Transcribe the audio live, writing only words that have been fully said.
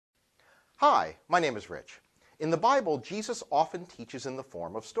Hi, my name is Rich. In the Bible, Jesus often teaches in the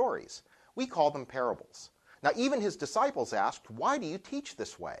form of stories. We call them parables. Now, even his disciples asked, "Why do you teach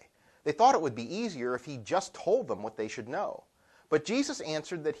this way?" They thought it would be easier if he just told them what they should know. But Jesus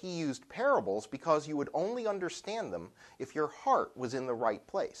answered that he used parables because you would only understand them if your heart was in the right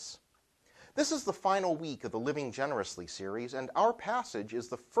place. This is the final week of the Living Generously series, and our passage is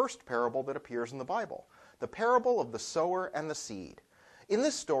the first parable that appears in the Bible, the parable of the sower and the seed. In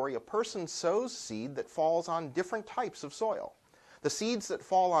this story, a person sows seed that falls on different types of soil. The seeds that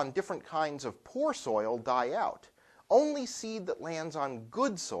fall on different kinds of poor soil die out. Only seed that lands on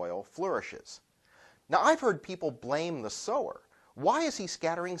good soil flourishes. Now, I've heard people blame the sower. Why is he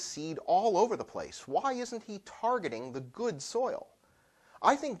scattering seed all over the place? Why isn't he targeting the good soil?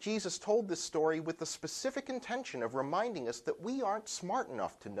 I think Jesus told this story with the specific intention of reminding us that we aren't smart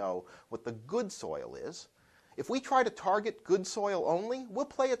enough to know what the good soil is. If we try to target good soil only, we'll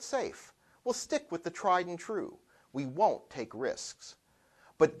play it safe. We'll stick with the tried and true. We won't take risks.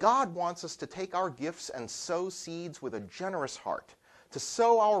 But God wants us to take our gifts and sow seeds with a generous heart, to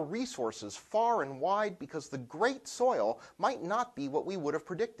sow our resources far and wide because the great soil might not be what we would have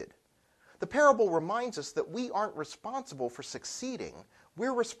predicted. The parable reminds us that we aren't responsible for succeeding,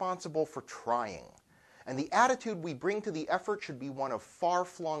 we're responsible for trying. And the attitude we bring to the effort should be one of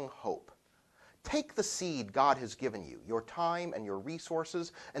far-flung hope. Take the seed God has given you, your time and your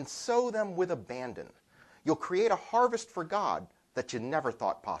resources, and sow them with abandon. You'll create a harvest for God that you never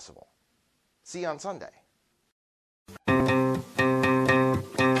thought possible. See you on Sunday.